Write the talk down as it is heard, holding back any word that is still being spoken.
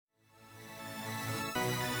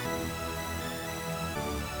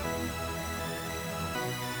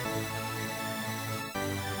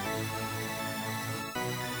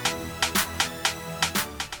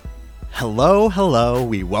Hello, hello.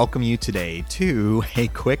 We welcome you today to a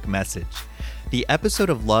quick message. The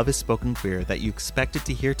episode of Love is Spoken Queer that you expected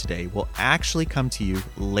to hear today will actually come to you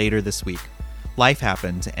later this week. Life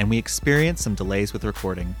happened, and we experienced some delays with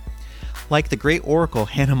recording. Like the great oracle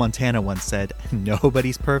Hannah Montana once said,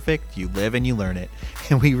 nobody's perfect, you live and you learn it,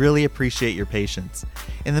 and we really appreciate your patience.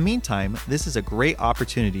 In the meantime, this is a great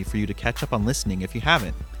opportunity for you to catch up on listening if you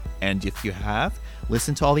haven't. And if you have,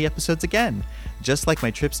 listen to all the episodes again. Just like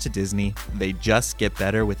my trips to Disney, they just get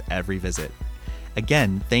better with every visit.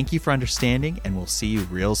 Again, thank you for understanding, and we'll see you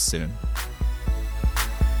real soon.